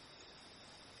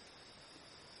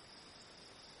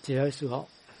节哀舒好，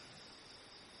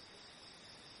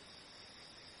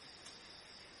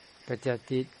腳隻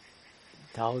跌、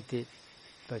頭跌，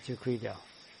把手開了，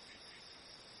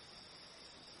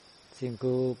身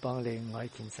軀放另外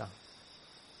輕鬆。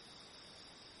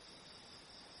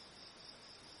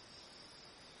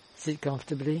Sit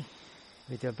comfortably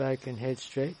with your back and head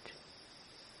straight.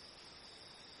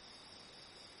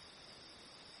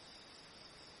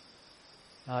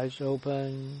 Eyes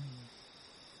open,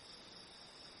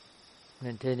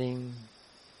 maintaining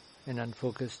an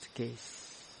unfocused gaze.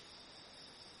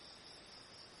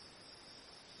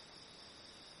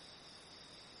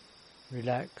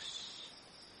 Relax.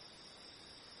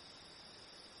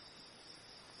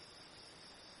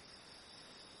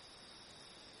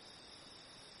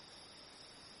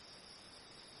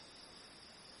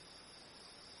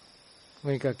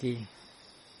 Nguyên cả kỳ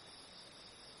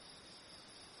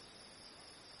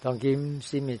當今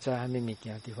生命在蝦米物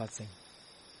件佇發生。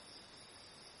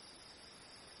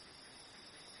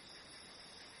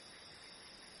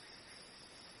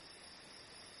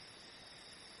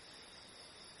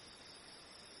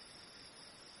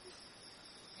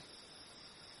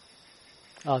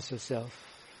Ask yourself,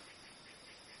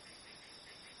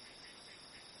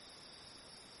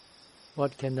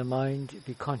 what can the mind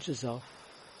be conscious of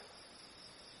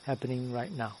happening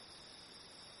right now?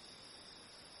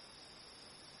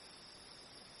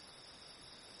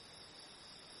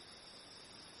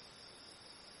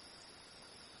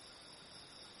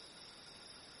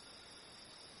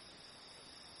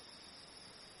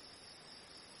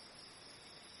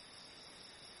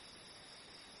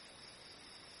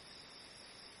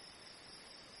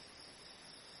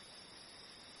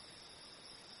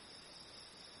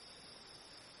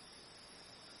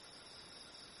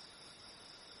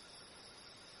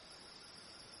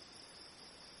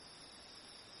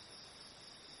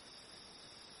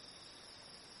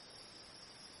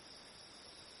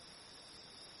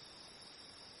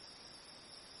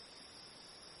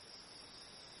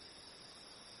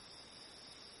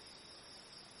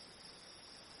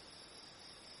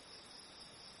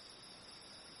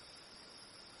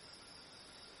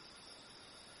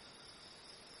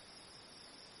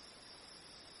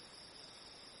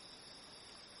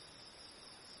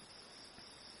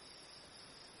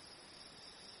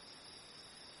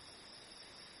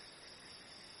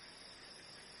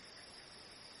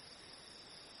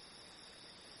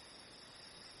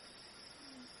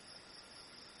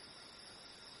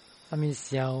蝦米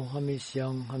想、蝦米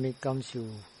想、蝦米感受，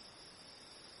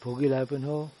浮起來本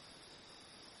好，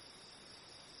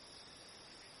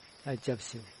來接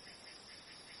受。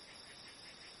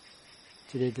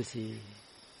這個就是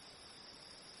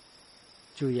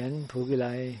自然浮起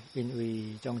來，因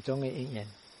為種種的因緣。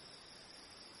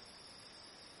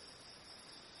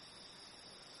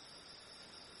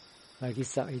莫去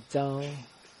殺伊走，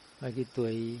莫去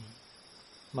對伊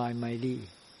賣理。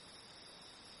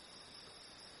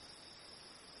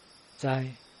在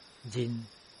人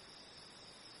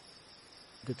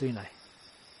的對來，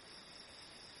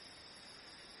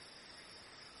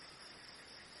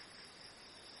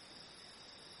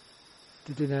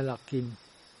對來落金，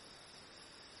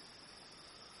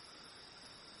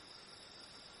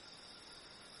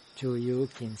自由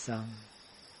輕鬆，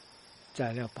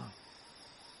在了邦。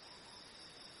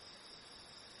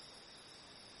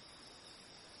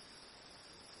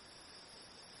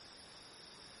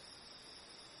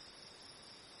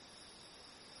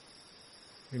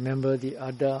Remember the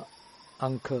other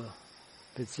anchor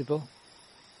principle.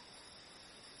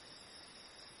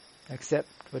 Accept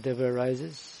whatever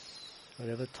arises,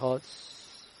 whatever thoughts,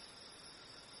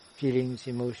 feelings,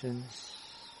 emotions,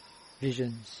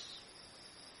 visions.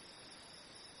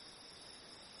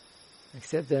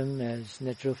 Accept them as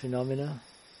natural phenomena.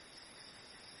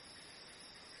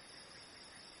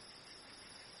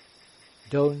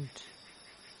 Don't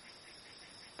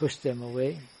push them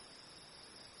away.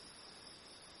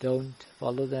 Don't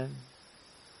follow them.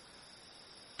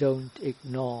 Don't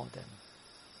ignore them.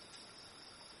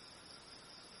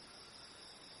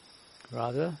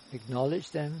 Rather, acknowledge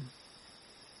them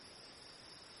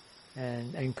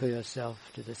and anchor yourself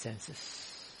to the senses.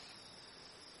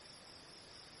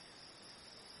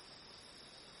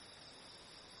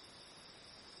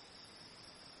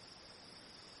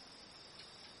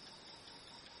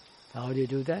 How do you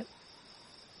do that?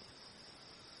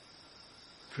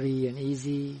 Free and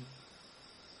easy,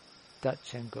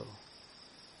 touch and go.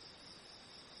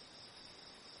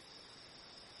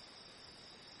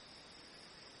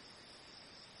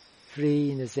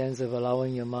 Free in the sense of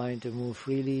allowing your mind to move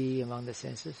freely among the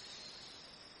senses.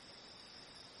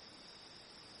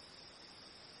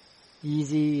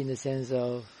 easy in the sense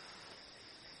of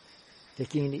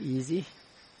taking it easy,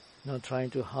 not trying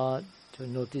too hard to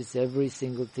notice every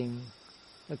single thing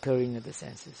occurring in the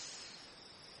senses.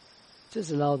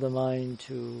 Just allow the mind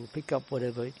to pick up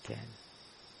whatever it can.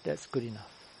 That's good enough.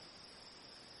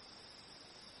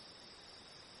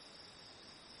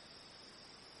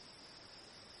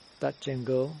 Touch and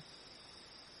go.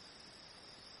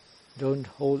 Don't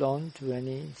hold on to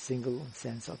any single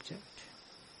sense object.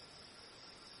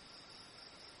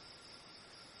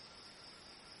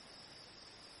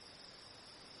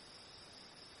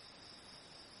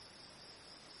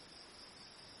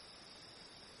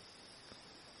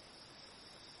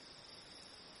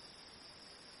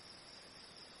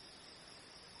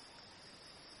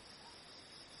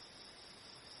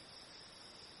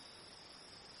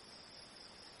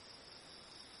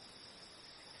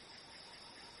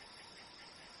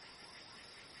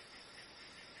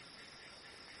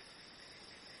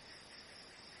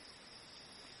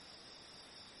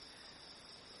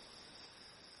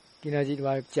今仔日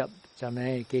我接十名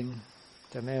的经，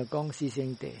十名讲四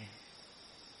圣谛。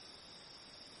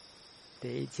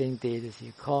第一圣谛就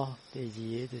是苦，第二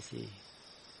个就是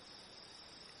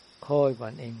苦的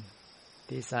原因，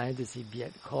第三个就是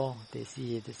灭苦，第四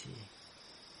个就是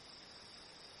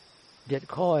灭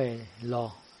苦的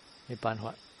路的办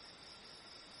法。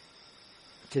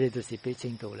这个就是八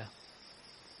正道了。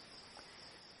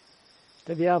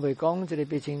特别也未讲这个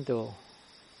八正道。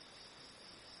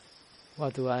我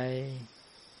都爱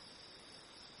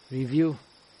review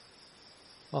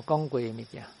我讲过的物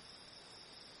件，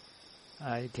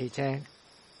提醒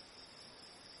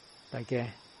大家，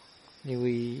因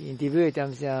为 interview 的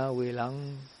点下，有的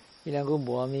人伊两个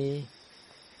无咪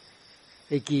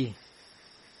会记，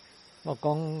我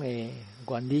讲的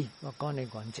原理，我讲的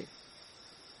原则。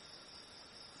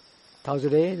头一个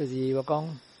就是我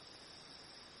讲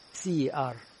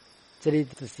CR， 这里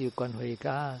就是有关系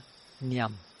甲念。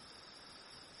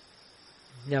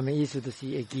念的意思就是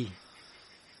会记，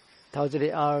头一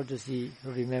个 R 就是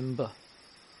remember，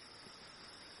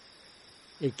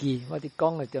 会记。我哋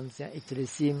讲的点声，一个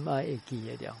心爱会记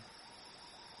的了。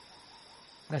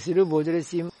若是你无这个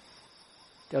心，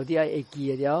到底爱会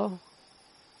记的了，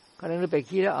可能你白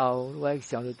起了后，我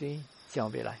想到对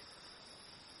想不来。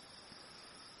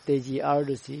第二 R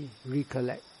就是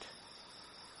recollect，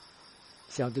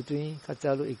 想到对较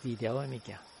早你会记了的物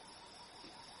件。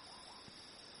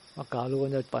我教你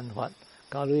的办法，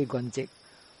教你的原则，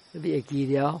你会记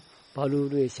了，保留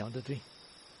你会想得对。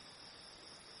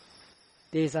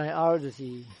第三 R 就是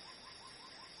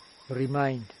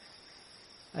remind，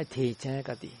 要提醒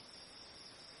家己。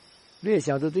你会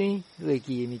想得对，你会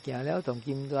记的物件了，当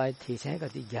今都要提醒家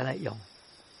己拿来用，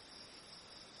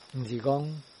唔是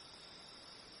讲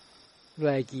你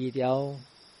会记了，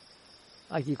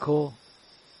爱去考，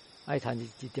爱读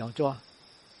一张纸，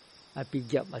爱毕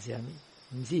业还是啥物？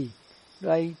唔是，你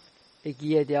会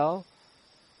记得了，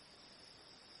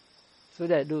所以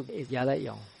你会拿来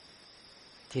用，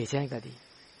提醒家己。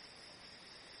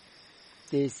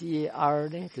第四个 R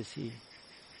呢，就是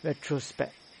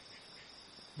retrospect，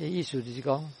 的意思就是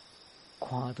讲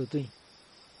看得对，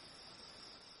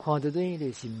看得对你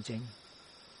的心情。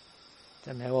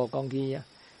昨暝我讲起啊，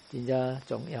真正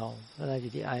重要，咱就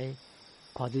是爱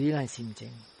看对咱心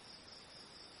情，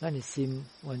咱的心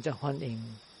完全反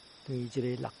映。对这个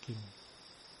六根，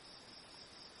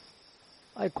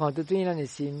爱看得对咱的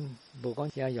心，无讲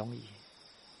真容易。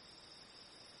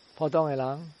普通的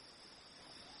人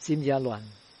心真乱，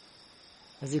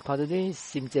但是看得对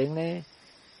心情呢，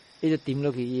伊就沉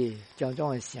落去，种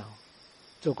种的想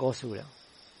做故事了。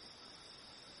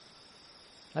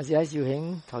但是爱修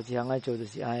行，头一项爱做就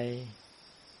是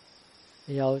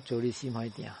要做你心怀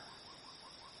定。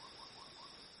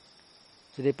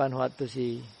这个办法就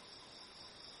是。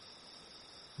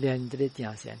练这个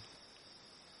定线，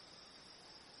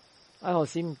爱互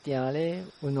心定咧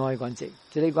温暖的原则。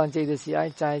这个原则就是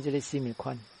爱知这个心的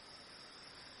宽。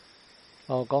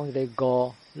讲这个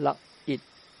5、6、1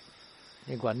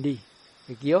的原理，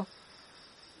会记哦。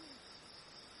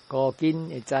五根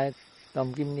会知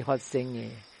当今发生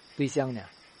的对象呢，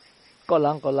各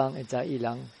人会知伊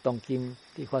人当今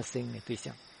的发生的对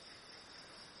象。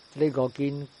这个五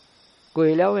根过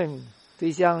了的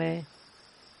对象呢，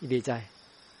伊袂知。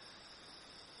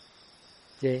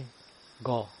这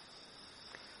五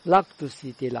6就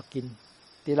是第六根，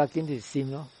第六根就是心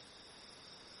咯。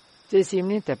这心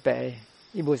呢特别，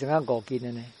伊无像个五根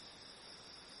的呢。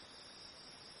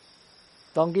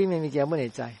当今的物件本会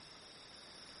知，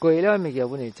过了的物件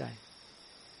本会知，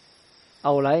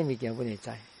后来的物件本会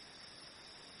知，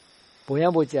本也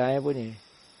无食的本会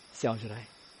笑出来。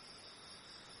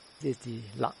这是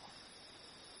六。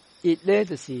一咧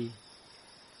就是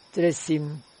这个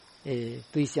心诶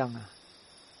对象啊，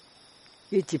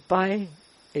伊一摆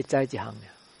会知一项了，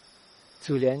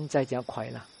自然知真快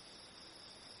啦。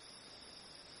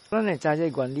咱会知这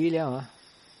原理了啊，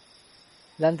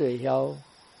咱就会晓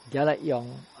拿来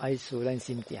用来使咱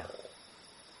心定。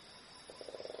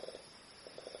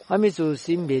还没使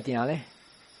心未定咧，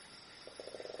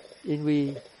因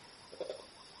为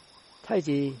太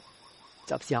极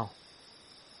十相。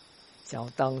上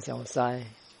东上西，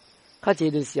较济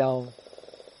就烧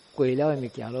过了的物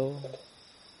件咯，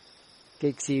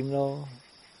激心咯，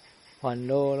烦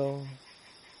恼咯，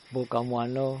无甘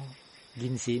愿咯，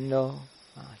人心咯，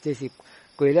这是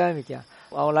过了的物件。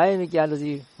后来的物件就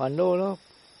是烦恼咯、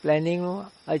planning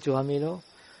咯，爱做啥物咯。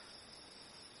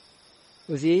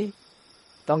有时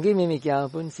当今的物件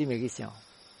本身未去烧，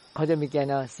看这物件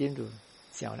呢，心就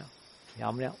烧了、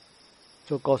咸了，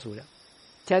做故事了。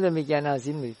听到物件呢，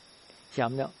心就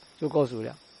咸了，做故事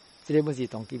了，这个本是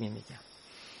当机面物件。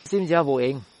心只无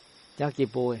用，只急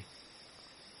步诶。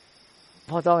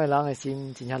普通诶人诶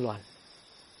心真正乱。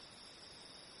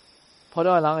普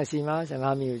通诶人诶心啊，像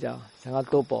阿咪有叫，像阿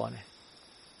赌博呢。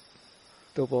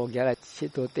赌博起来切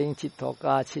头顶、切头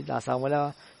家、切垃圾物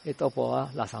了，迄赌博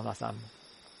啊，垃圾。垃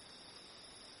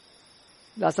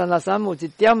圾有一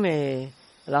点诶，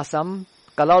垃圾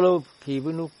甲老路基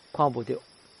本都看不到，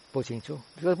不清楚。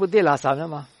这不对垃圾了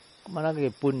嘛？马上给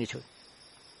分入出，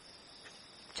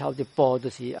抄一步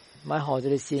就是买好这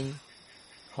个心，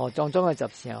好种种的杂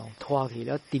相拖起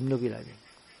了掂落去来面，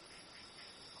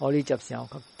好你杂相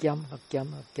较减。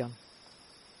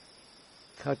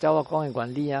较照我讲的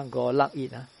原理啊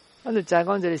，561啊，咱就知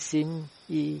讲这个心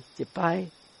伊一摆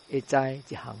会知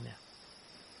一项了。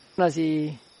那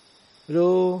是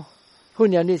如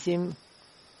训练你心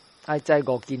爱知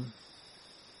5斤，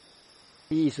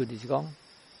意思就是讲。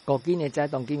5斤会知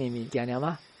当今的物件了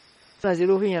吗？但是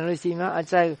你训练你心啊，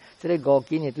知这个5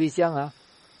斤的对象啊，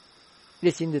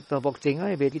你心就大目前啊，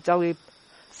袂去走去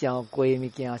想过的物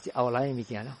件是后来的物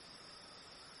件了。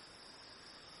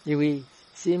因为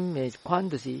心的款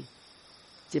就是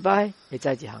一摆会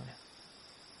知一项了。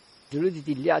就你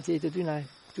直抓这对来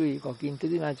注意5斤，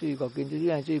对来注意5斤，对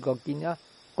来注意5斤啊，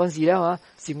关系了啊，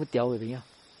心要调那边啊，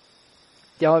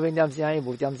调那边点声，伊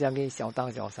无点声去小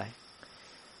东小西。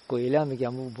过了物件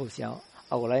本无效，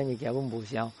后来物件本无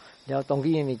效，然后当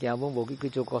今的物件本无去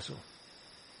做故事。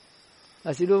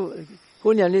但是你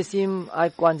训练你心爱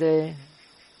关这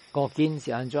5斤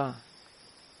是安怎？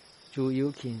自由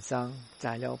轻松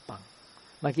在了放，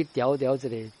莫去调一个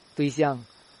对象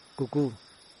久久。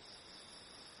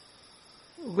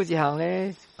有一项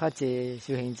咧，较济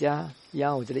修行者也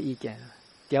有这个意见，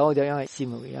调样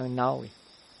心位，样脑位。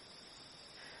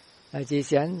来之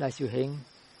前来修行。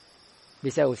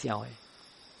袂使有笑诶，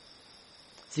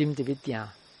心特别定，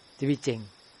特别静，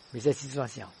袂使四处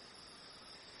笑。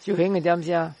修行诶点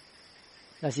啥？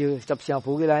若是十相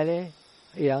浮起来咧，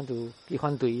伊人就去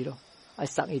反对伊咯，爱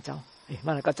杀伊走。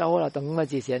莫来甲走啦，当今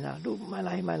之前啊，你莫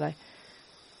来，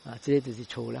啊，这个就是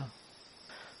错啦。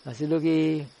若是你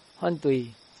去反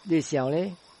对你笑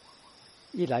咧，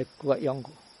伊来骨用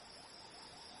过。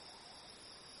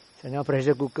像那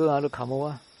pressure cooker 啊，都砍我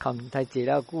啊。冚太濟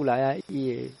了，久來啊，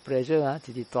伊個 pressure 啊，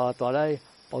就是大來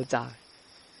爆炸。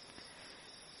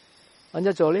安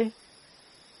怎做咧？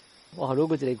我學到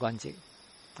過一個關鍵，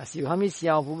啊，是蝦米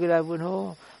想浮起來本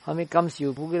好，蝦米感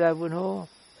受浮起來本好，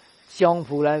相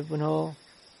浮來本好，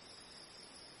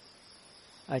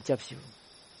愛接受。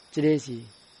這個是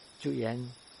自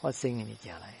然發生嘅物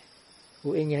件來，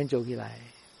有因緣做起來，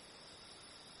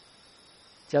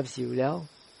接受了，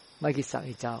莫去殺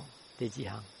伊走，第二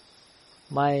項。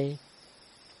賣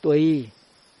對意，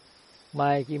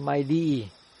賣利益，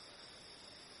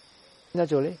怎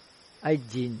做咧？愛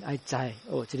認愛知，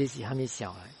哦，這個是蝦米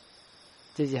笑來，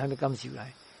這是蝦米感受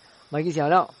來，賣去笑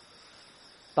了，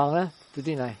放咧，就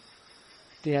對來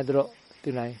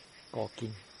5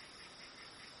斤，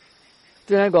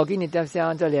對來5斤你點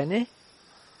想再練呢？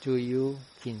自由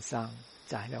輕鬆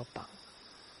在了放，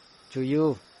自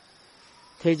由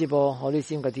退一步，互你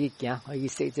心家己行，可以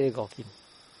設這個5斤。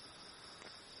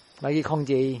莫去控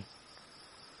制伊，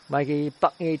莫去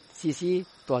绑伊死死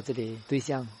大一個對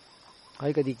象，可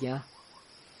以家己行。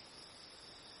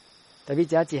特別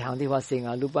這一項的發生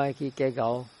啊，你不愛去計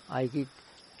較，愛去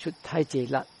出太濟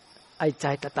力，愛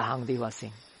知逐項的發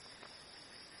生。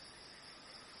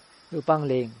你放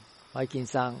靈，愛輕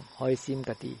鬆，開心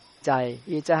家己知，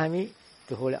伊知蝦米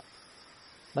就好了。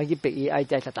莫去逼伊愛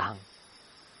知逐項。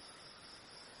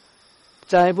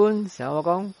知本像我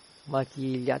講，莫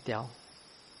去掠掉。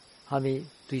蝦米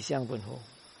對象本好，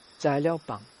知了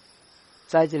放，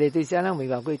再一个对啥人未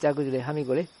话过，再过一个虾米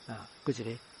过咧啊，过一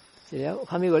个，一个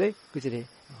虾米过咧，过一个，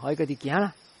可以家己行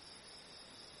啦。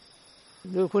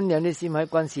你训练的心还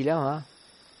关系了啊！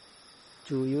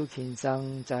自由轻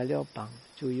松在了房，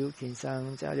自由轻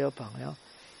松在了房了，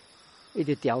一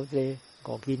直调这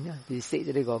五斤啊，就是设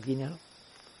这个五斤啊。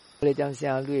你点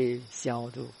声你消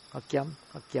度较减了，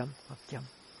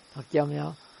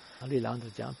你人就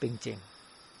讲平静、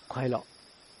快乐，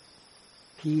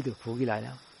气就浮起来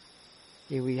了。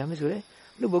因为虾米事咧？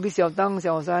你无去消东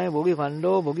消西，无去烦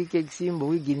恼，无去激心，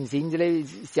无去认神，这个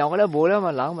消了无了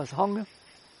嘛，人嘛爽了。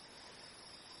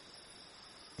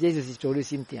这就是做你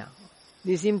心定，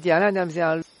你心定了，点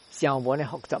声上无呢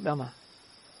复杂了嘛。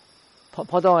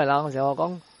普通的人像我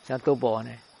讲，像倒步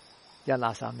呢，也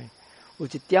垃圾的，有一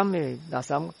点的垃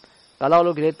圾，把老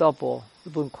路给你倒步，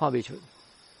根本看不出。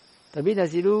特别就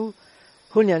是你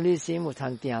训练你心有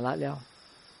参定力了，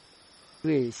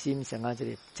你心像啊这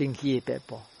个正气的白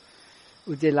布，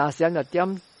有一个垃圾就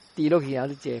点滴落去啊，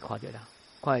你就看到了，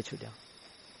看得出了。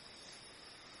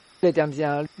你点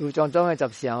声如种种的杂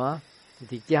项啊，一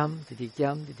直减，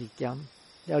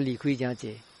要离开真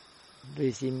济，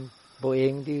内心无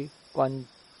用的关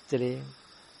这个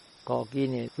五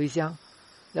斤的飞翔，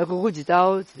然后一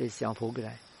刀就上浮起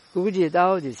来，一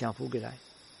刀就上浮起来。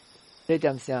你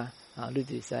点声啊，你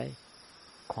就使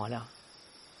看了，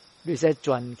你使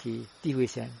转去智慧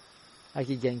线，爱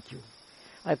去研究，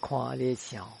爱看你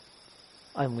想，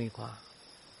爱问看，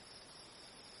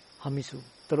虾米事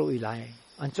倒落位来，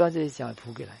按怎这想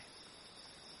浮起来，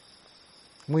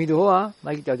问就好啊，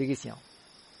莫去调这个想。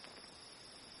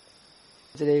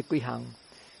这个几项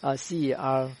啊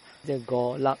，4R 这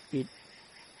5、6、1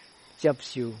接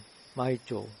受，莫去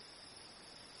做，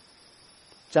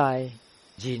再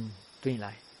忍对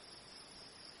来。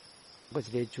我一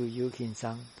个自由轻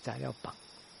松在了房，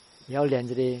要练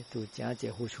这个就真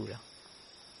侪付出了。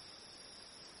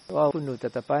我愤怒特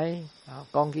摆啊，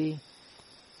讲起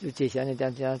就这些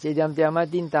点点，这点点啊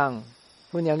叮当，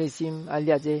训练你心啊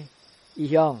抓这意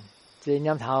向，这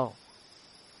念头。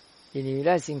因为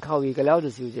咱先考虑个了，就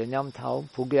是有一个念头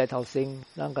浮起来头先，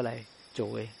咱个来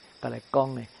做的，个来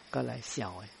讲的，个来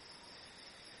想的。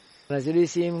但是你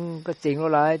心个静落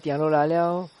来、定落来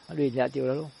了，你抓到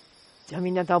了咯。下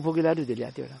面念头浮起来，你就抓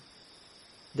到了。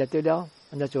抓到了，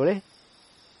安怎做咧？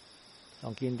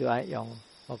当今就爱用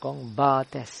我讲把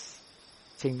test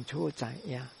清楚知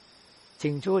影，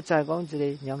清楚知讲这个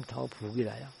念头浮起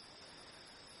来了，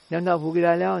念头浮起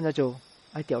来了，安怎做？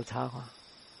爱调查看。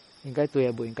应该对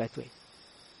也不应该对，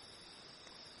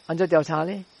按照调查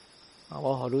呢，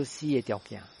我好多4个条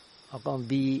件，我讲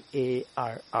BARR，B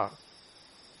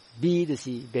就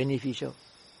是 beneficial，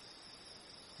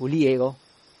 有利益个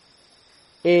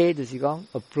 ，A 就是讲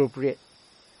appropriate，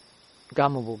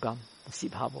 甘无甘，适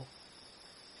合无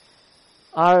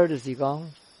 ，R 就是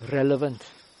讲 relevant，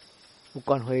 有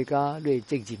关系甲你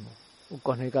责任无，有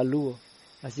关系甲你，若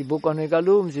是无关系甲你，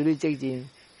毋是你责任，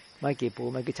莫去报，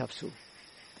莫去插手。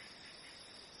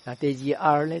那第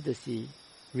2R 呢，就是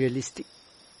realistic，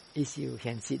 意思有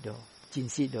现实咯、真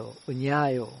实咯、有影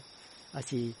哟，还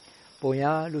是无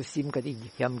影你心家己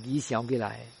嫌疑想起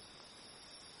来，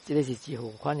这个是几何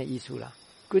款的意思啦。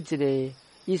佮一个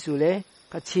意思咧，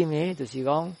较深的就是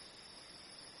讲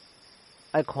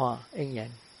爱看应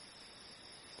验，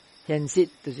现实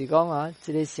就是讲啊，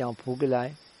这个想浮起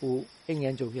来有应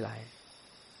验做起来，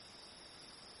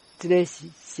这个是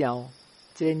想，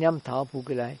这个念头浮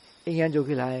起来。应验做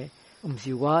起来，毋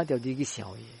是我调自己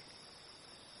想的。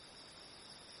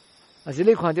但是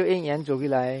你看到应验做起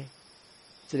来，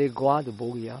这个我就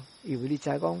无去啊，因为你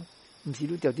知讲，毋是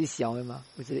你调自己想的嘛，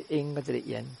有一个因甲一个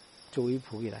缘作为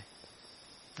浮起来，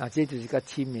啊，这就是较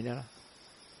深面的啦。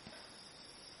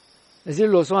但是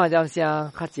罗山这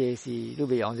声较济是你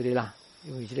袂用这个啦，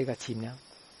因为这个较深了，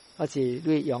而且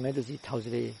你用的就是头一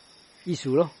个意思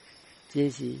咯，这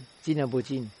是真啊无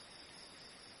真，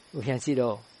有现实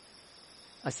咯。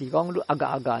啊，是讲你阿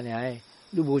嘎尔，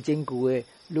你无证据的，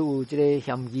你有这个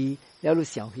嫌疑，了你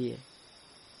上去的。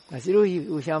但是你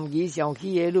有嫌疑上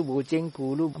去的，你无证据，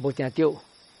你无听到，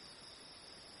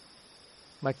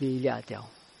莫去抓掉，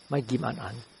莫去慢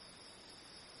安。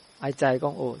爱知讲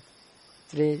哦，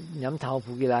这个念头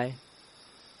浮起来，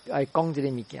爱讲这个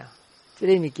物件，这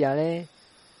个物件咧，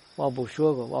我无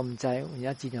说过，我毋知，有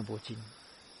影真啊无真，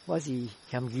我是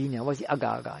嫌疑尔，我是阿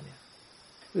嘎尔。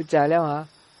你知了啊？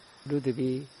你就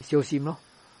去小心咯，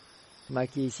莫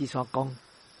去四处讲，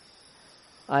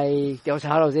爱调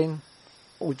查咯先，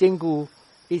有证据，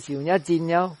伊是有影真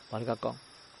了，我你甲讲。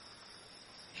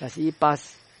若是伊把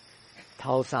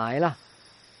头3个啦，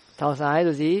头3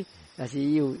个就是，若是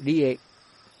伊有利益，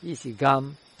伊是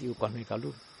甘有关系甲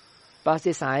你。把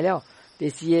这三个了，第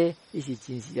四个伊是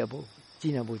真实也无，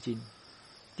真也无真，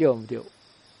对毋对？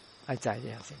爱知这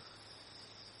样先。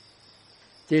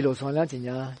这落山了真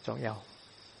正重要。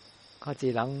较济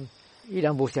人伊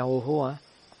人无想有好啊，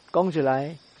讲出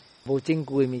来无证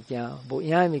据的物件，无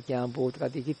影的物件，无家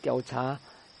己去调查，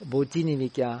无真的物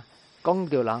件，讲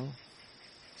着人，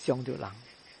伤着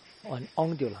人，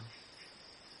枉着人。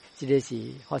这个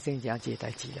是发生这样一个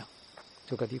代志了，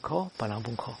做家己苦，别人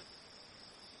不苦。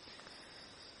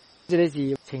这个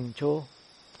是清楚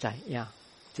知影，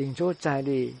清楚知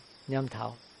你念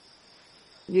头。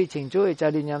你清楚会知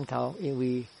你念头，因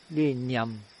为你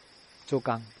念做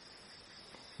工，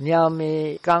念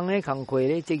的工的工课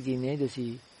的责任呢，就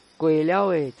是过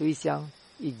了的对象，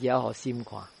伊交互心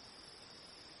看。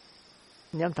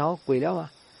念头过了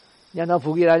啊，念头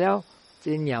浮起来了，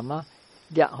这念啊。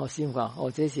掠互心看，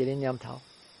这是你念头。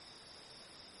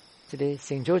这个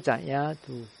清楚知影，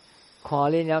就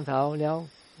看你念头了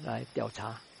来调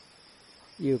查，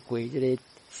要过这个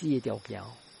四个条件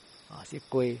是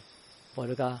过，无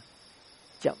你甲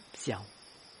接受，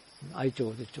爱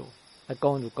做就做，爱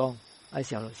讲就讲，爱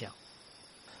笑就笑。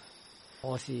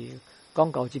我是讲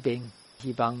到这边，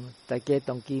希望大家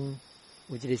当今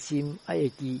有一个心爱会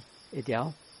记会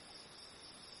调，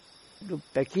你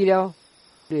白记了。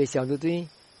对小组队，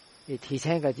会提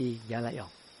醒家己也来用。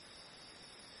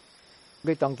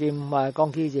要当今嘛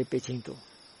讲起这八千度，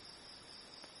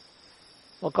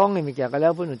我讲的物件，个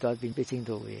了本就在变八千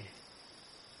度的。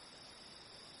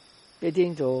八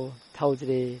千度透一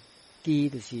个基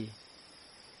就是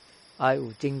爱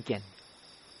有正见，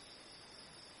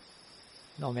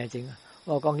老咩正啊？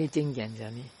我讲起正见是啥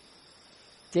物？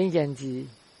正见是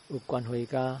有关系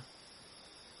甲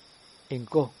因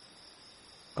果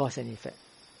cause and effect。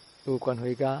有关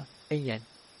系甲因缘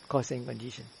cause and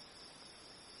condition。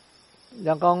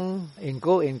人讲因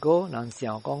果，人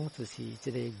想讲就是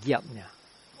这个业呢，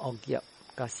恶业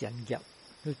甲善业。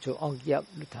你做恶业，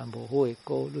你谈无好的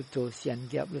果；你做善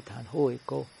业，你谈好的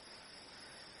果。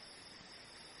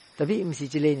特别毋是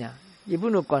这个呢，伊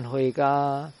本有关系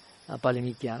甲别个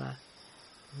物件啦。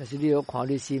但是你要看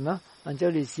你心啊，按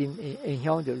照你心会影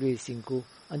响着你身躯，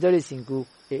按照你身躯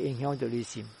会影响着你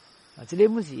心。这个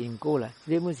本是因果啦，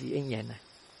这个本是因缘啦。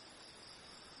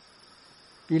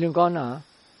比如讲啊，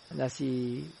若是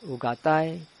有夹带，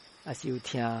也是有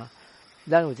听，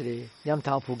咱有一个念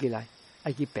头浮起来，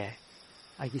爱去白，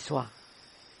爱去刷，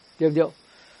对不对？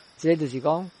这个就是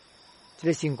讲，这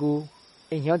个身躯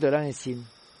影响到咱的心，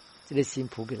这个心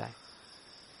浮起来，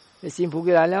这心浮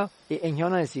起来了，会影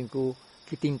响咱的身躯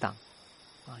去震动。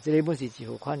这个本是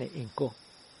一款的因果，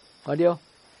对不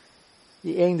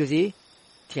对？伊因就是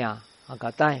听。夹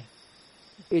带，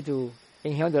伊就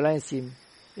影响到咱心，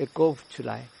会过出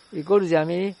来。伊过是啥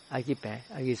物？爱去病，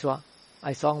爱去刷，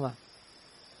爱爽嘛。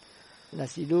若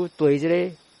是你对这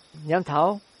个念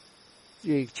头，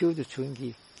你手就伸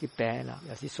去病啦，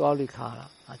也是刷你骹啦。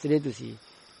这个就是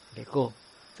结果。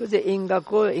所以这因甲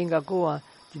果啊，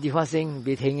直直发生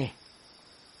袂停诶。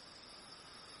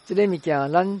这个物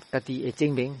件，咱家己会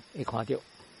证明，会看到。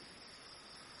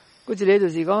佫一个就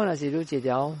是讲，若是你一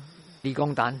条离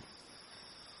光单。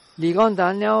离光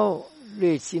单了，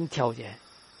你心跳者，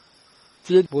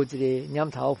只无一个念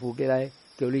头浮起来，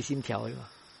叫你心跳的嘛。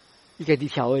你家己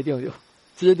跳的对不对？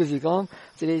这个就是讲，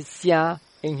这个声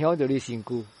影响到你身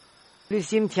躯。你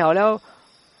心跳了，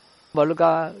无你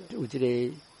甲有一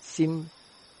个心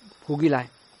浮起来，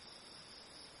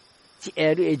一下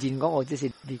你会认讲这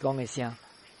是离光的声。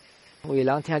有的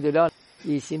人听到了，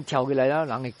伊心跳起来了，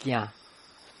人会惊；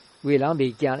有的人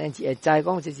袂惊，因只会知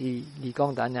讲这是离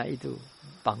光单啊，伊就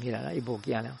放起来了，伊无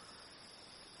惊了。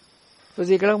所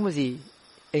以，个本是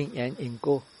因缘因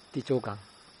果伫做工。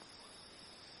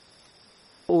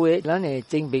有诶，咱会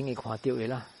证明会看到诶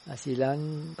啦，也是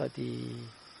咱家己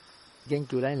研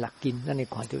究咱六根，咱会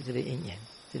看到这个因缘，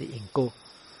这个因果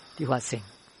伫发生。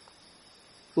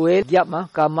有诶业嘛、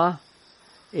甘嘛，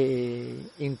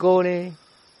因果呢，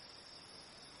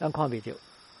咱看袂到，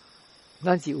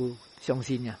咱是有相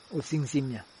信呀，有信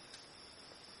心呀。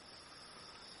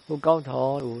有高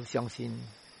头，有相信，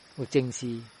有正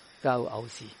视，甲有后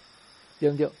视，对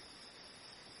不对？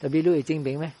特别你会证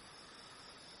明咩？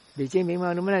未证明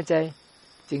嘛，你们来知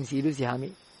正视你是虾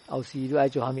米，后视你爱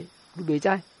做虾米，你未知。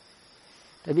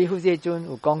特别富士尊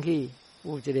有讲起，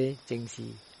有这个正视，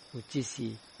有直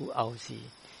视，有后视。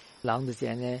人就是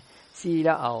安尼，死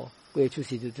了后过出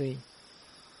世就对。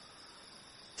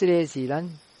这个是咱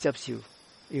接受，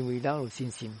因为咱有信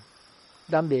心，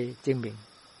咱未证明。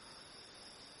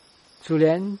虽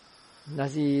然那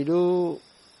是你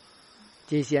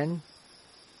之前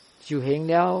修行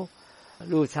了，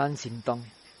你产行动，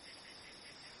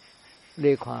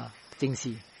你看正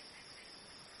史，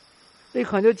你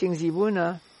看到正史本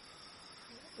啊，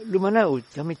你们那有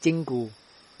什么证据？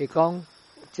会讲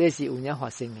这是有影发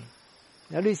生的？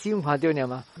那你先看到了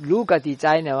嘛？如家己知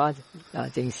了嘛？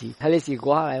正史，睇你是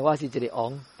我是一个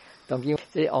王，当今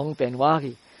这王变我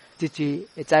去，一句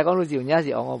会知讲你是有影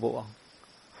是王我无王。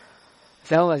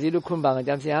像我是你困梦嘅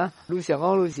点啥？你想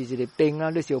讲你是一个兵啊，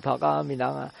你小拍啊面人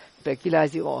啊，白起来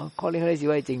是哦，可能迄是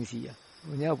我正史啊，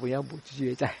有影不就是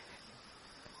会知。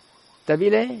特别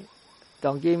咧，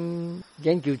当今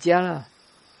研究者啦，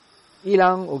伊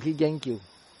人有去研究，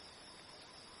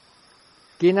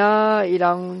今仔伊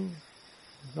人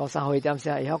23岁点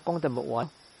啥，会晓讲得无完，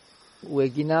有诶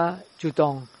囡仔主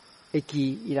动会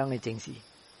记伊人诶正史，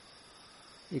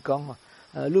伊讲嘛。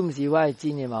你唔是我的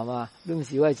真的妈妈，你唔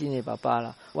是我的真的爸爸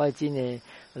啦，我的真的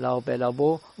老爸老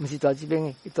母，唔是在这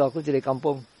边，在过一个kam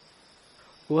本。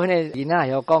有迄个囡仔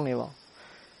晓讲的无？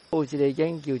有一个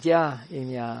研究者，伊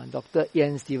名 Dr.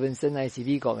 Ian Stevenson， 还是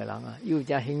美国的人啊，有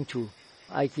只兴趣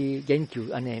爱去研究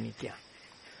安尼物件。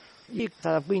伊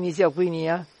30几年、40几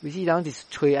年啊，有时人就是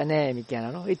找安尼物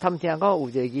件咯。伊探听讲有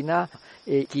一个囡仔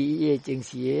会记伊的正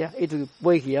史的啊，伊就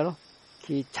买去啊咯，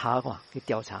去查看，去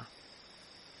调查。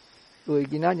有诶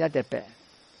囡仔也特别，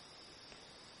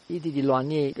伊直直乱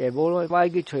念爸母咯，我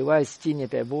去找我真诶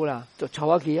爸母啦，就带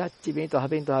我去啊，这边到那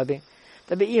边到那边，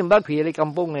特别伊毋捌去咧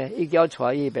kam本咧，伊叫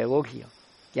带伊爸母去哦，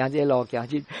行这个路行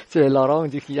去，这个路拢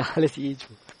就去啊，咧是伊厝，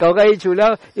到甲伊厝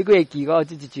了，伊个会记我，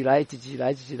一来，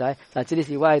嗱，这个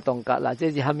是我诶同学啦，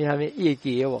这是虾米，伊会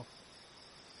记诶无？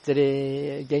这个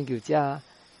研究者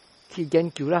去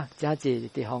研究啦，真济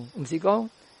地方，毋是讲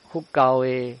佛教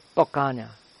诶国家尔。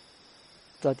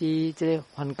在啲即个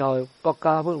环教国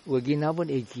家本有囡仔本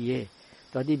会记诶，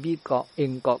在啲美国、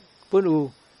英国本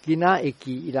有囡仔会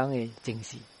记伊人诶正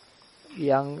史，伊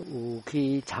人有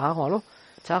去查看咯，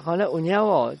查看咧有影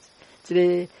哦，即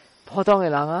个普通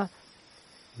诶人啊，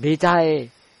未知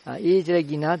诶啊，伊即个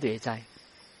囡仔就会知，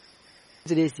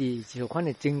即个是就款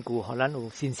诶证据，互咱有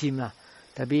信心啦。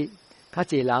特别较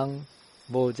济人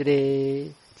无即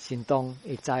个行动，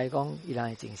会知讲伊人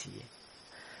诶正史诶。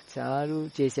像你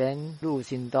之前你有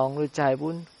行动，你知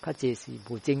本较济是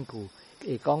无证据，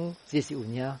会讲这是有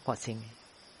影发生的。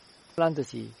咱就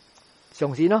是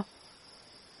相信咯，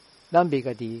咱别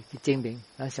家己去证明，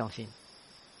咱相信，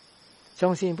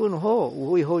相信本好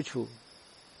有伊好处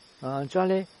啊。怎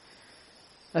咧？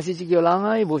若是一个人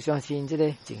啊，伊无相信这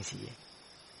个正史的，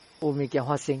有物件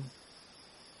发生，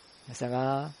像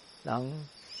啊人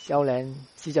少年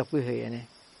40几岁呢，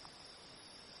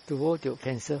拄好就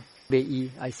cancer。未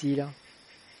医爱死了，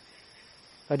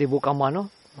佢哋无咁慢咯。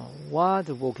我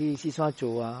就无去四川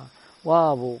做啊，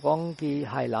我无讲去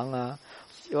害人啊。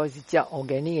我是食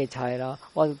organic嘅菜啦，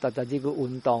我特特去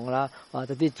运动啦，特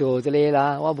特做这个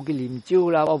啦，我无去啉酒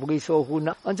啦，我无去烧烟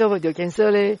啦。按照佢条建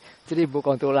设咧，这里无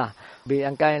讲到啦，未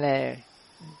应该咧，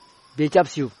未接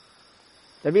受。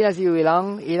特别若是有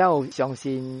人，伊人有相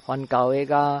信佛教嘅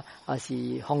噶，还是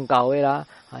佛教嘅啦，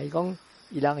伊讲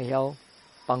伊人会晓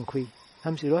崩溃，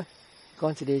係唔是咯？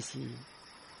讲这个是，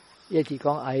也是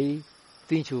讲爱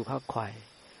追求较快，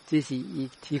这是伊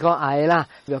是讲爱啦，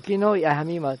要紧咯，爱虾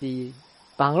米嘛是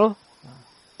放咯，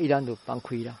伊人就放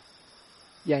开啦，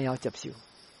伊人要接受。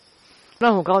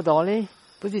咱有教导呢，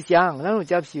不是想，咱有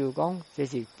接受讲这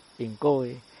是因果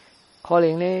的，可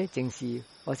能呢正是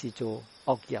我是做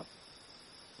恶业，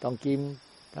当今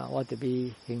我特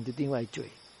别行到另外罪，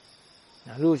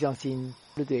如果相信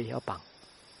你就会晓放，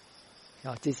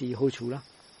这是好处啦。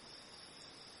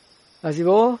若是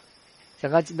无，像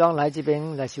个一当来这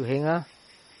边来修行啊，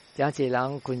真济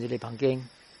人困一个房间，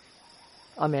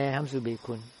暗暝还是未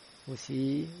困，有时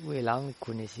有个人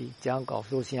困的时，这样搞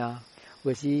出声，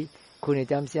有时困的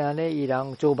点声咧，伊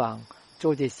人做梦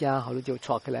做一声，后你就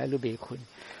坐起来你未困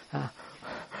啊。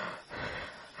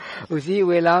有时有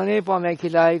个人咧半暝起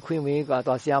来开门个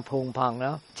大声砰砰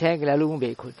啦，醒起来你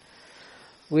未困。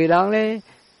有个人咧，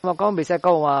我讲未使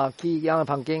讲话，去样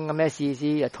房间咁样时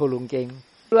也讨论经。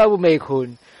你有未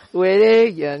困，有诶咧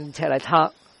人出来读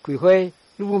开会，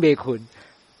你有未困，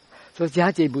所以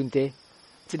真济问题。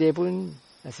这个本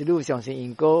若是你相信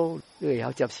因果，你会晓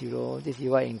接受咯。这是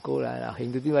我因果啦，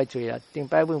行到对外做啦。顶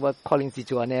摆本我可能是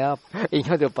做安尼啊，影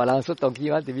响到别人所动机，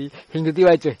我特别行到对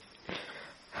外做。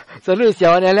所以你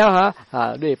想安尼了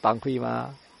哈，你会崩溃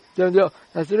嘛？对不对？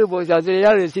若是你无想做，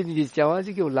了你心里想啊，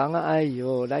这叫人啊！哎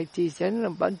哟，来之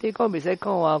前半天讲未使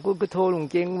讲话，佮去讨论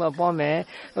经嘛，半暝，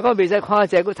讲未使看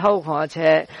册，佮偷看册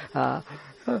啊！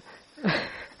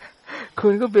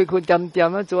困佮未困，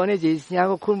点啊，做安尼一声，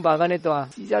佮困饱安尼大，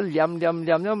只只念了，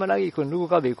嘛，咱去困，如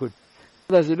果佮未困，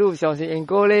但是你相信因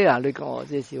果咧啦，你讲哦，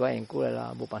这是我因果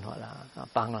啦，冇办法啦，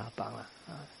帮啦，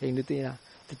因对对啦，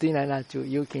对来啦，就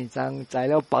有紧张摘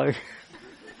了帮。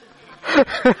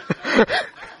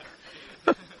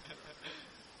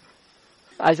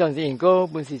爱相信因果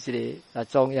本是一个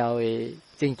重要的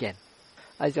证件。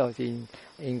爱相信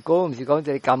因果唔是讲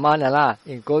这感恩啦，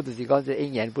因果就是讲这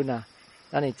因缘本啊。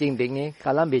咱你证明呢，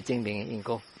甲咱未证明的因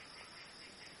果。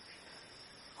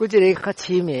佢这个较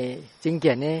深的证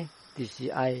件呢，就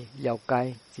是爱了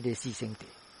解这个四圣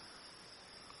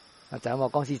谛。咱我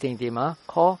讲四圣谛嘛，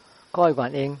科的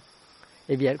原因，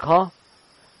别科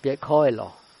的路。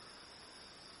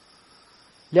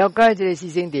了解这个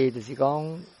四圣谛，就是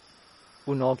讲。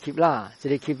有两级啦，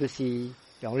这个级就是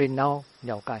用你脑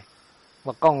了解。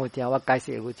我讲有听，我解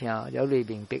释有听，了你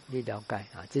明白你了解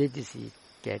啊，这个就是基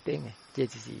本的，这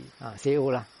就是小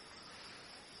学啦。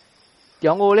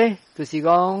中学咧，就是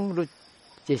讲你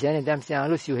一生的点啥，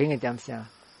你修行的点啥。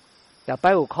后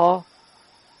摆有考，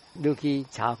你去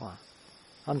查看，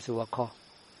暗时我考，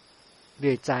你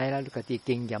会知啦，你家己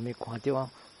经验会看到啊。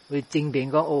会证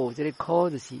明讲哦，这个考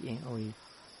就是因为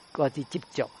我去执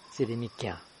着这个物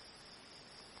件。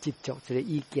执着这个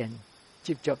意见，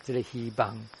执着这个希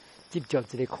望，执着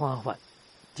这个看法，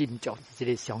执着这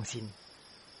个相信，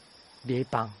别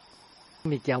帮。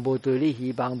物件无对你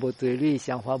希望，无对你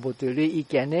想法，无对你意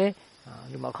见呢，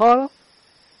你嘛考咯。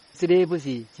这个不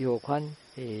是就款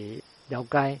了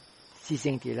解四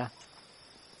圣谛啦。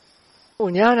有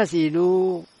影那是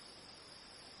你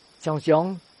常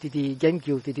常直直研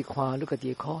究，直直看，你家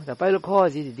己考。但摆你考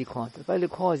时直直看，摆你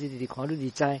考时直直看，你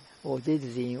就知哦，这就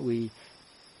是因为。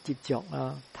执着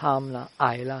啦、贪啦、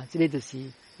爱啦，这个就是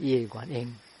伊的原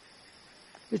因。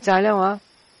你知了啊，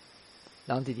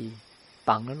人就是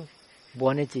放了咯，无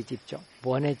安尼只执着，无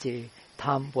安尼只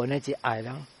贪，无安尼只爱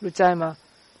了。你知吗？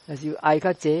但是爱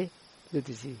较济，你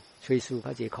就是催数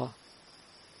较济考。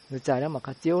你知了嘛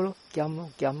较少咯，减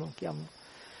咯。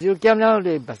就减了，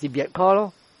你嘛是别考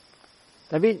咯。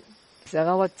特别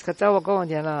像我较早我讲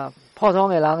听啦，普通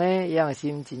的人诶，伊样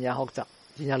心真正复杂，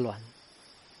真正乱，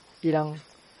伊人。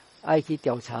爱去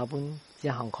调查本这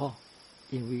项课，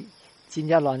因为真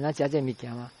正乱啊，这物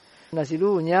件嘛。若是你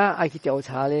有影爱去调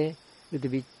查咧，你特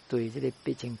别对这个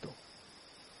北京道，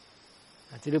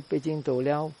这个北京道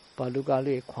了，把你家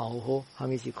你看好，下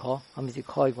面是考，下面是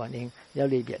考的原因，了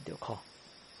里边就考。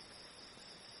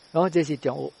然后这是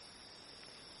中学，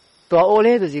大学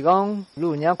咧就是讲，你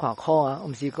有影看考啊，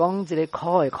唔是讲这个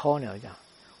考的考了咋，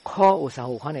考有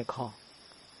三款的考，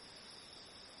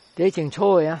第一清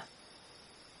楚的啊。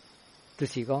就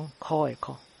是讲考的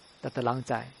考，得人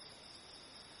知，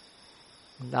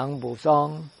人无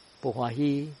爽、无欢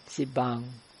喜、失望、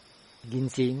人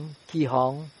心、起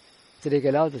哄，这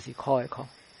个了就是考的考。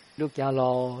你行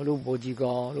路，你无自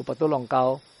觉，你把刀弄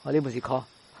高，你不是考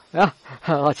啊？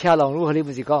我车弄路，你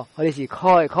不是考，你是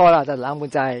考的考啦，但人不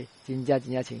知，真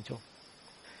正清楚。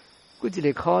佢一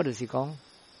个考就是讲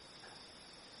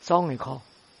爽的考，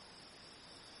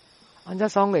安怎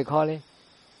爽的考呢？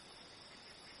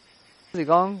就是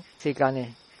讲世间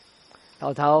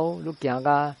呢，头你行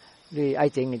甲你爱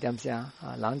情的点啥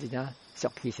人真正俗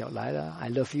气俗来啦 ，I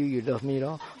love you, you love me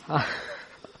咯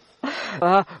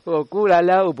有久来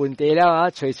了有问题了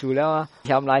催促了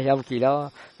嫌来嫌去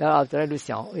了，然后再你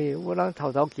想，我人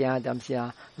头行点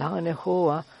啥，人安尼好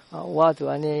我就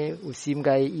安尼有心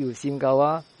甲伊有心甲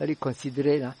我，你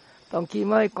consider 啦，当起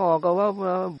码讲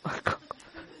我。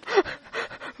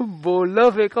无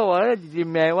乐费讲话咧，就是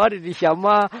命我就是嫌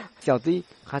我小弟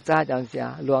较早点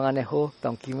啥，乱安尼好，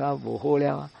当今啊无好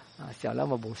了小人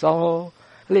嘛无爽哦，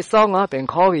你爽变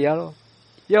考去咯，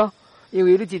哟，因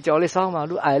为你执着你爽嘛，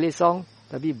你爱你爽，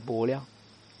特别无了，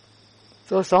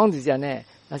所以爽就是呢，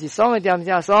若是爽的点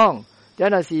啥爽，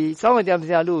若是爽的点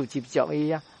啥，你有执着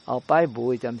伊后摆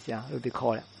无的点啥，你就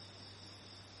考了，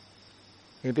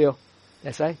明白？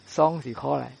会使爽是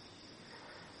考来。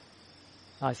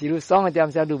是你爽的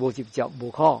点啥，你无执着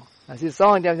无考；是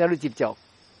爽的点啥，你执着，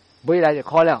未来就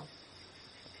考了。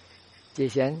这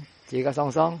先这个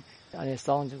爽，安尼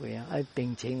爽就样，安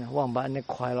平静我唔捌安尼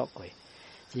快乐过。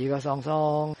这个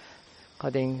爽，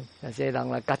确定那些人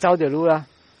来夹走条路啦，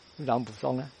人不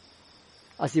爽啦。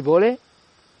是无咧，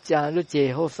这你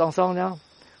坐好爽了，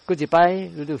过一摆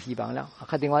你就希望了，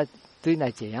确定我对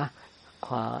来坐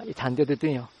看一谈到就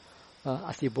对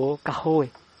是无较好诶。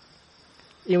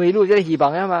因为你这希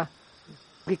望啊嘛，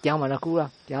你行嘛那久啦，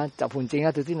行10分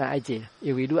钟就真来爱坐，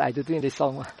因为你爱就对你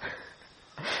爽嘛，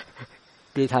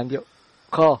别谈着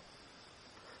考，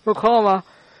不考嘛，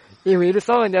因为你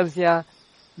爽的点啥，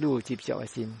你有接受的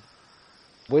心，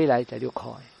未来才就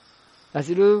考的。但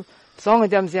是你爽的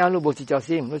点啥？你无执着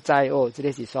心，你知哦，这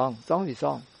个是爽，爽是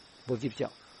爽，无执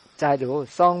着。知就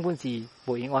爽本是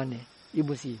无永远的，伊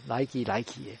不是来去的。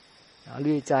啊，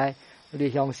你知，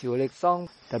你享受咧爽，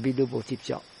特别你无执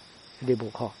着，你无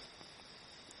苦。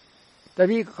特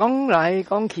别讲来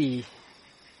讲去，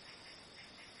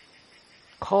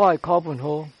苦的苦本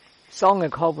好，爽的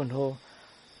苦本好，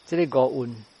这个五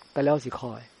蕴得了是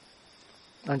苦的。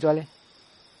安怎咧？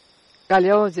得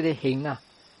了这个行啊，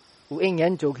有因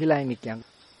缘做起来物件，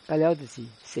得了就是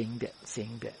成别，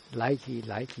来去，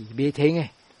未停的。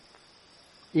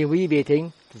因为未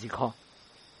停就是苦。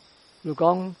如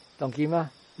讲当今啊，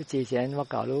你之前我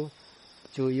教你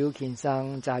自由轻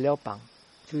松摘了棒，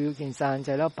自由轻松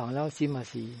摘了棒了，心嘛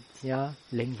是真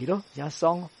灵气咯，真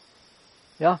爽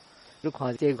呀！你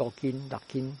看这5斤、6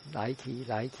斤来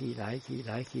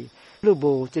去，你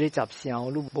无这个杂想，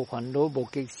你无烦恼，无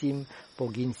激心，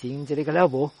无人心，这个个了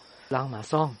无，人嘛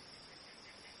爽。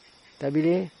特别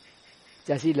咧，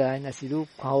假使来那是你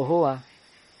看好啊，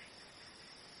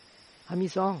还没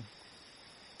爽。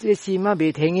这个心嘛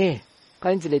未停诶，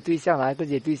看一个对象来，一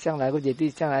个对象来，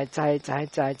摘，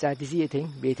第四个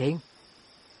停，未停。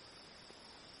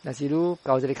那是你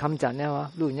搞这个抗战了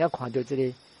啊，你人家看到这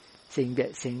个。成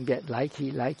别，来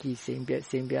去，成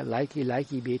别，来去，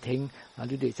未停啊！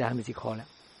你就知係咪是苦啦？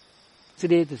這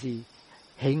個就是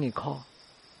行嘅苦，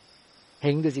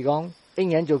行就是講因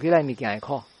緣做起來物件係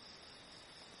苦。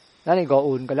咱你個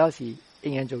運個了是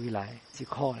因緣做起來是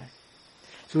苦咧。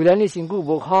雖然你身軀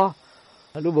無苦，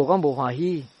你無講無歡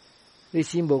喜，你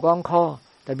心無講苦，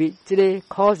特別這個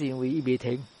苦是因為伊未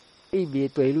停，伊未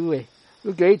對路嘅，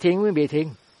你叫伊停，伊未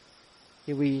停，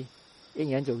因為因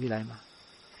緣做起來嘛。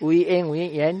有因有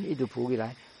緣，伊就浮起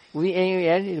來；有因有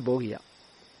緣，伊就無去啊。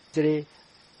這個你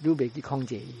袂去控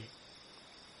制伊，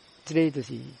這個就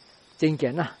是正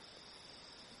見啦。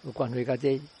有關係甲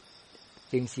這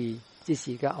正是即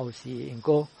時甲後世嘅因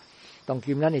果，當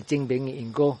今咱嘅正明嘅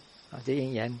因果啊，這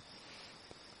因緣，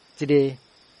這個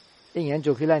因緣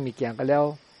做起來物件個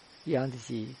了，一樣就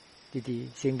是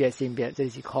成別，這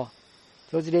是苦。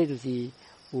所以這個就是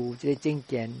有這個正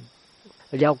見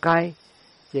了解。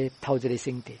這透這個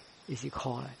聖地，伊是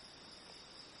苦來。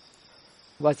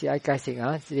我是愛解釋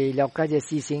啊，這個了解這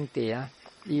四聖地啊，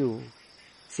伊有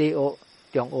小學、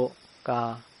中學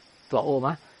加大學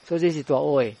嘛，所以這是大學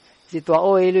誒。是大學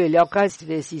誒，你了解這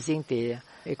個四聖地啊，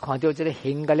會看到這個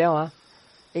行個了啊，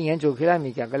因緣做起來物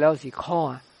件個了是苦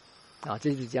啊，啊，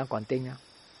這就真關鍵啊。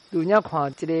人家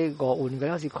看這個五蘊個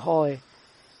了是苦誒，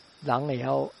人會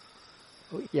曉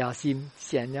野心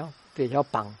善了，會曉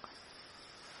放。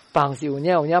放是有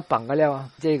影放個了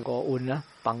啊，這個運啊，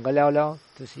放個了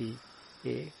就是誒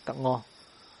覺悟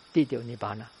得到涅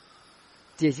槃啊，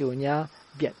這是有影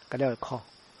滅個了苦，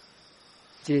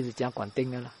這是真關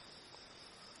鍵的啦。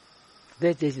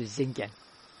這就是正見。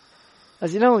但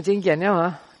是咱有正見了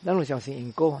啊，咱有相信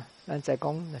因果啊，咱再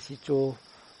講那是做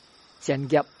善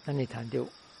業，咱會談到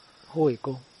好嘅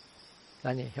果，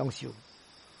咱會享受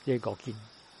這個見。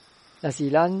但是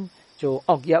咱做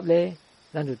惡業咧。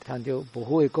咱就談到無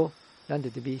好嘅果，咱就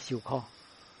特別受苦。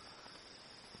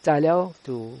再了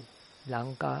就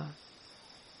人家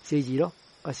捨志咯，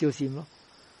甲小心咯，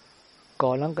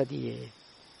個人家己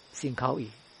嘅心口意，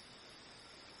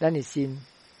咱嘅心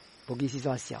無記是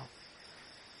怎小。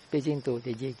畢竟到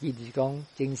第二句就是講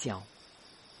正常，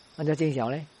安怎正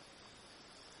常咧？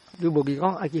你無記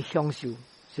講愛去享受，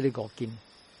這個五根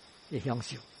嘅享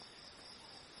受。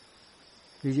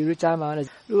就是你知嘛？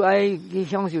你愛去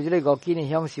享受這個五根的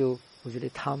享受，有這個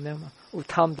貪了嘛？有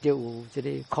貪就有這個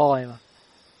苦的嘛？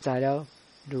知了，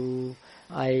你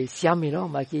愛閃滅咯，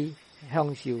咪去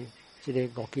享受這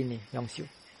個五根的享受。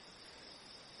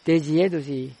第二個就是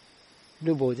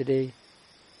你無這個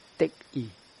得意，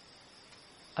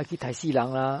愛去害死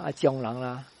人啦，愛傷人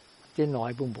啦，這兩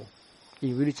個本無，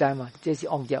因為你知嘛？這是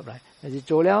惡業來，但是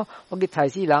做了我去害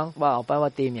死人，我後擺我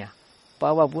地命，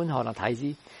把我本好人害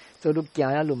死。做你驚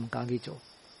啊，你唔敢去做。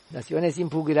但是我內心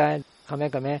撲起來，咁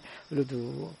樣，你就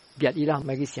別伊啦，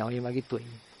咪去想伊，咪去對。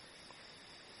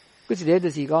嗰一個就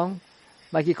是講，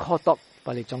咪去苦毒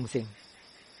別個眾生。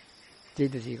這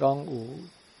就是講有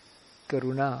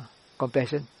Karuna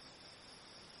compassion，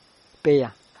悲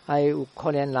啊，係有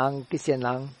可憐人、吉善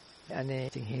人，安尼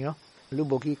情形咯。你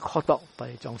無去苦毒別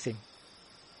個眾生，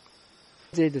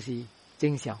這就是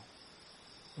正常。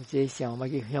這想咪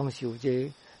去享受這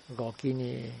五根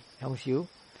嘅享受，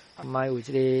唔係有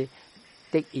這個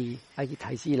得意，愛去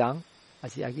害死人，還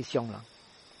是愛去傷人。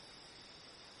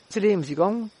這個唔是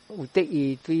講有得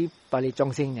意對別個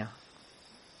眾生呀，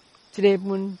這個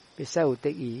本必須有得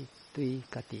意對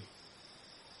家己。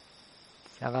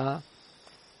大家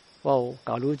我有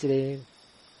教你這個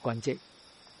原则，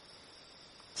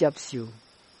接受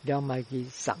了，莫去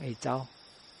杀会走，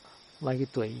莫去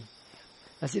对伊。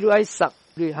若是你爱杀，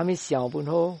你虾米想分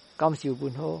好，感受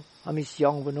分好，虾米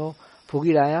想分好，扑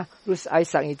起来啊！你爱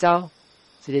杀伊走，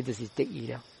这个就是得意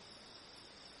了，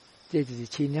这就是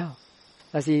亲了。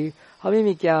若是虾米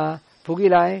物件扑起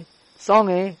来，爽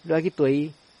诶，你爱去对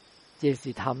伊，这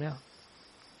是贪了。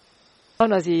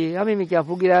若是虾米物件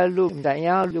扑起来，你毋知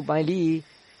影，你歹理伊，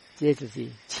这就是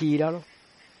痴了咯，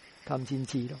贪嗔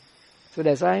痴咯。所以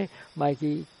来说，莫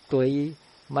去对伊，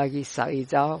莫去杀伊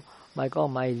走，莫讲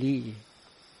莫理伊。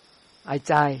爱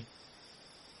知爱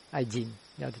认，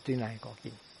了就对咱个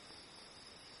紧。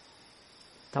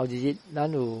头一日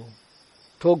咱有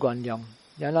讨原谅，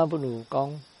咱不如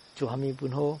讲做虾米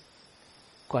本好，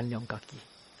原谅家己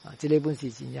啊！这个本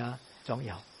是真正重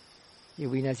要，因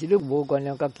为若是你无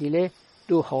原谅家己咧，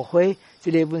你后悔，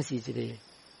这个本是一个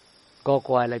高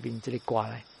怪内面一个挂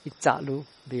来，一扎路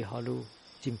袂好路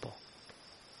进步。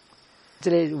这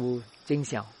个有正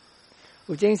效。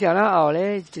有正效了后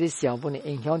咧，这个效本会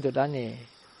影响到咱的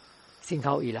身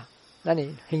口意啦，咱的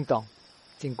行动，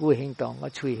真久的行动，我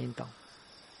喙行动。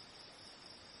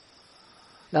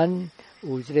咱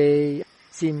有这个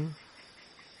心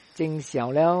正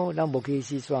效了，咱无去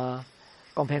四散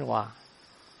讲骗话，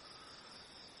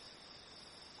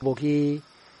无去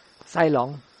使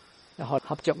人，合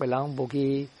作的人无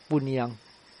去分让，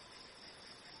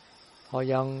好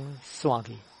像散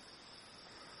去。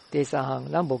第三项，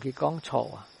咱无去讲错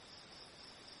话。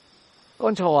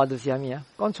讲错话就是啥物啊？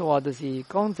讲错话就是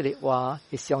讲一个话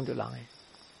会伤着人诶。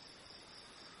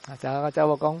早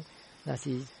我讲，若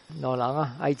是老人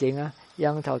啊、爱情啊，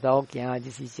让头行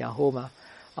就是真好嘛。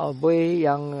尾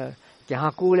让行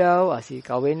较久了，或是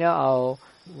交往了后，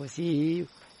或是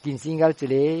人生到一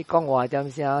个讲话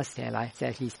点声生来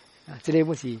生去，这个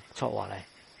不是错话来。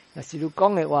若是你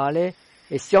讲诶话咧，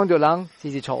会伤着人，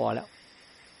就是错话了。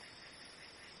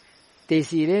第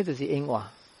四咧就是应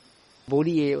话，无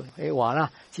理诶话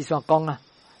啦，是算讲啊，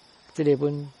这个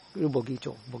本你无去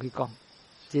做，无去讲，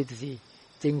这就是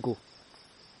真句。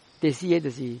第四个就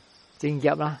是正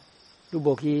业啦，你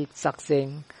无去杀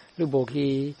生，你无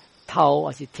去偷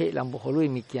还是摕人无好你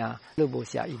物件，你无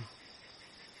写印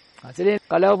啊，这个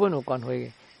甲了本有关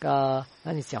系，甲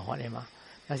咱是想法的嘛。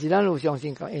但是咱有相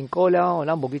信讲因果了，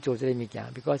咱无去做这个物件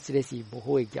，because 这个是无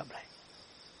好诶业来，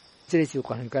这个是有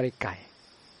关系甲你改。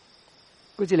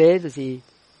嗰一个就是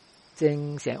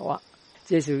真生活，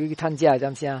这属于趁食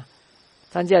点声，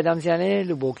趁食点声呢，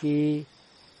你无去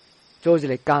做一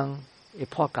个工会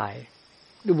破戒，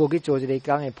你无去做一个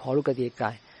工会破你家己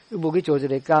嘅戒，你无去做一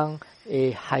个工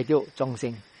会害到众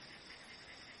生，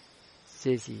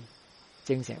这是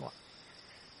真生活。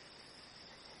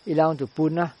伊人就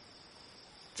分啦，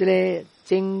这个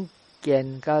正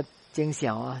见甲正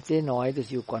效啊，这两个就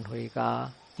是有关系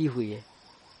甲智慧嘅。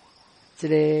这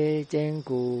个正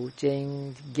句、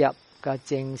正业甲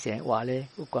正生活咧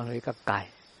有关系甲戒。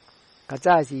较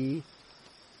早是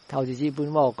头一日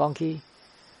本我讲起，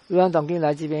咱当今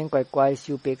来这边乖乖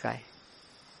守八戒。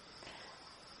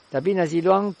特别若是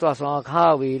咱大山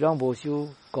卡位，咱无守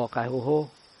五戒好好，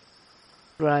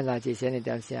咱来这些的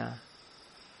点声，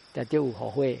但就有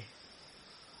后悔。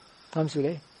咁说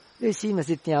咧，你心若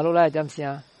是定落来点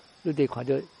声，你得看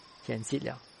到现实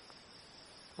了。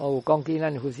我有讲起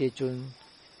咱护士阵，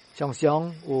常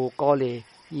常有鼓励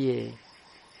伊个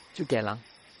出家人，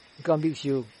讲必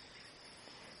须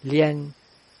练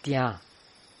定，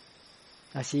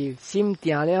若是心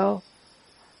定了，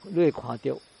你会看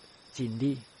到真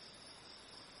理。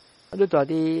你住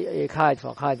伫下骹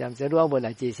山骹点子，你无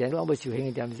来这些，你无修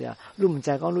行点子，你毋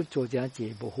知讲你做这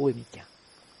一无好诶物件。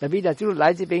特别若就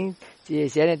来这边这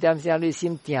些的点子，你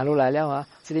心定落来了啊，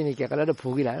这个物件甲咱都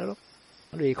浮起来了咯。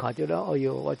你看到了，哎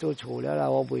哟，我做错了啦，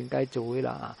我不应该做的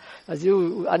啦。啊，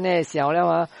就安尼想了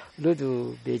啊，你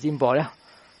就袂进步了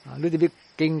啊，你就要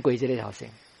经过这个条线，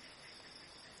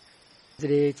这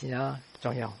个真正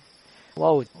重要。我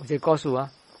有一个故事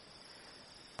啊，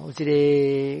有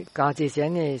一个加济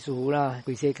贤的师傅啦，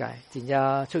规世界真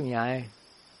正出名的，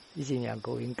伊是念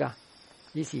高音家，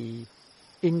伊是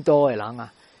印度的人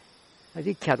啊，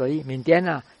你徛到伊缅甸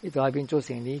啊，伊在那边做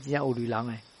生意，真正有女人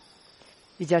诶。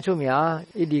伊真出名，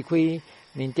伊离开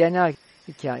缅甸啊，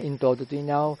去徛印度就对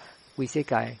了规世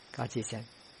界加济贤。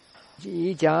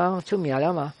伊真出名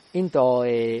了嘛，印度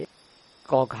的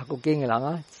教卡古经的人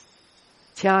啊，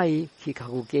请伊去卡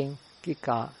古经去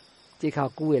教这卡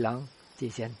古的人济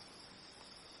贤。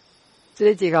这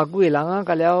个这卡古的人啊，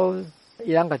甲了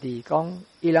伊人家己讲，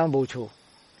伊人无错，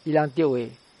伊人对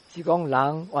的，是讲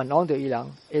人冤枉着伊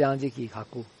人，伊人就去卡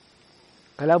古，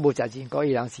甲了无食钱，讲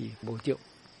伊人是无对。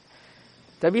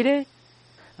特别咧，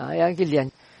啊，要去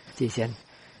练这些。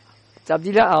十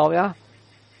字了后呀，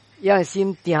让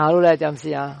心定落来点时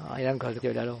啊，啊，让看到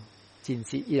了咯，真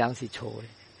是伊人是错的。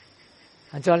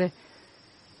安怎呢？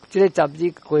这个十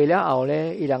字过了后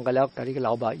呢，伊人个了家己个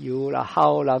老目油啦、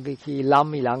烤啦，去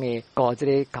揽伊人个搞这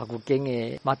个脚骨筋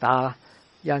个马达，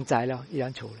让知了，伊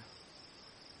人错了。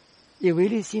因为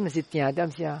你心是定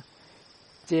点时啊，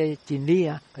这真理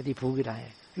啊，家己浮起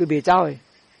来，你袂走诶。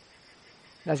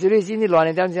那是你心你乱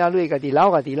的点时，你家己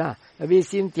老家己啦；你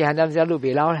心定点时，你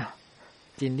袂老啦。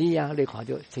真理啊，你看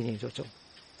到清清楚楚。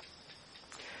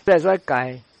所以说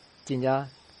改真正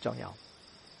重要。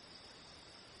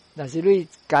但是你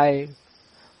改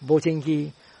无清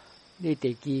晰，你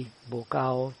地基无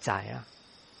够窄啊！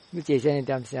你这些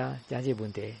点啥真是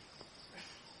问题。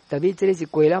特别这里是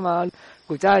贵了嘛，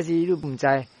古早是你唔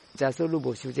知，假说你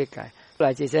无修这改，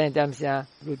来这些点啥，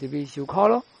你特别受苦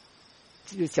咯。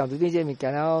就上头这些物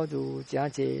件了，就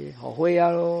真济学会啊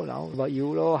咯，然后无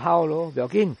油咯、烤咯，不要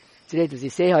紧。这个就是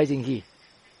洗海进去，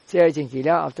洗海进去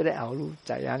了，后头咧后路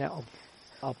知影了，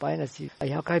后摆那是还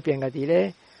要改变个啲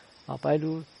咧，后摆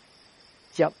路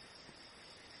接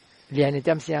练的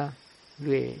点啥，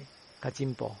你较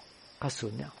进步，较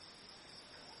顺了。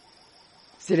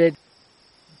这个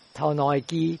头脑的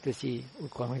机就是有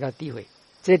关个智慧，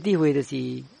这个智慧就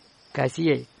是开始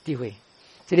的智慧，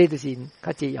这个就是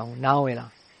较只用脑的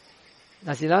啦。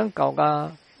那是咱教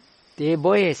个第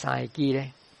尾的三个机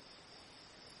咧。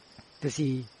就是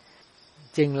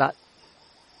正力、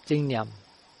正念、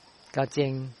加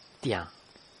正定，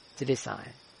这个三个。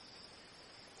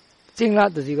正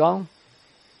力就是讲，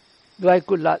你爱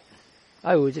骨力，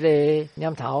爱有这个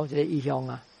念头、这个意向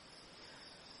啊，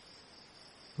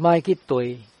莫去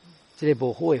对这个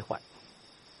无好的法。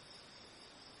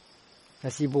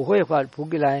若是无好的法浮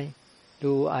起来，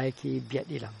都爱去灭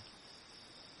的人，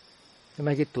就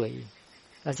莫去对。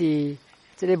若是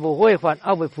这个无好的法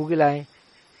还未浮起来。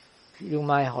用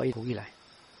麦可以浮起来，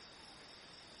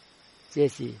这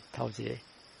是头一个。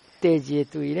第二个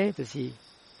对呢，就是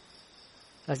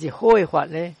那是好的法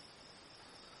呢，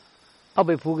还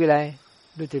未浮起来，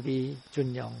你就必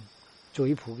尽量做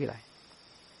伊浮起来。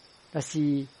那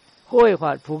是好的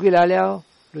法浮起来了，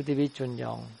你就必尽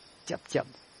量接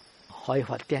可以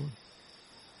发展，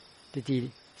就是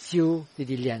修，就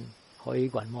是练，可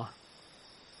以圆满。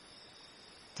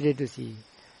这个就是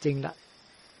正力。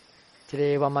这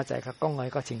个我嘛再较讲个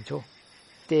较清楚。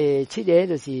第七个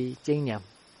就是正念。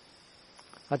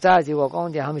早时我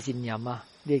讲者，他们是念嘛，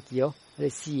你记哦，那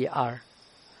是 4R，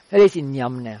 那个是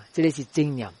念呢，这个是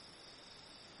正念。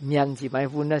念是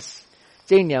mindfulness，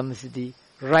 正念是the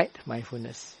right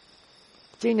mindfulness。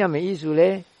正念的意思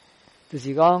咧，就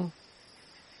是讲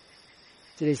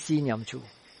这个思念处，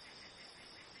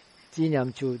思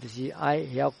念处就是爱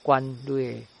要关你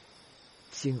的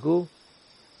身躯，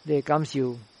你的感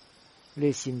受。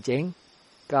你心情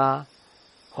加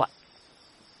法，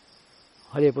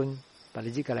我哋本把你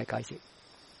自己来解释。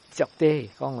绝对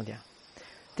讲我听。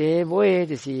第尾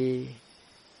就是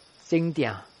正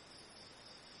定，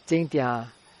正定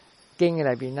经嘅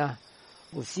内边啦，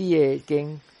有四个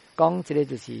经，讲这个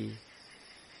就是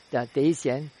第一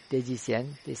弦、第二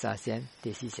弦、第三弦、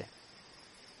第四弦。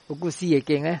有故四个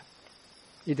经咧，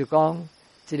伊就讲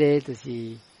这个就是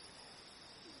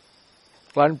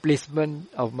one placement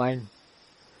of mind。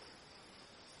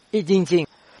一真正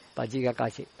把自己解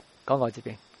释讲到这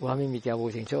边，有虾米物件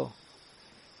无清楚？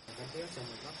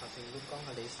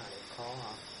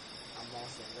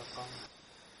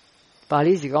巴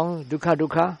黎是讲 dukkha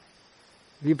dukkha,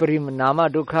 viparinama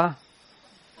dukkha,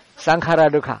 sankhara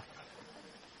dukkha.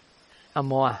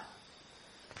 More.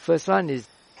 First one is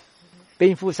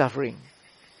painful suffering,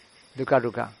 dukkha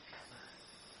dukkha.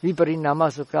 Viparinama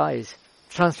sukha is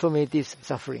transformative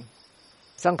suffering.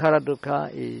 Sankhara dukkha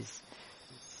is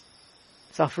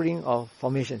suffering of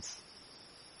formations.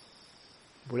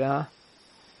 冇啦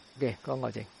，OK，講我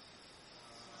先。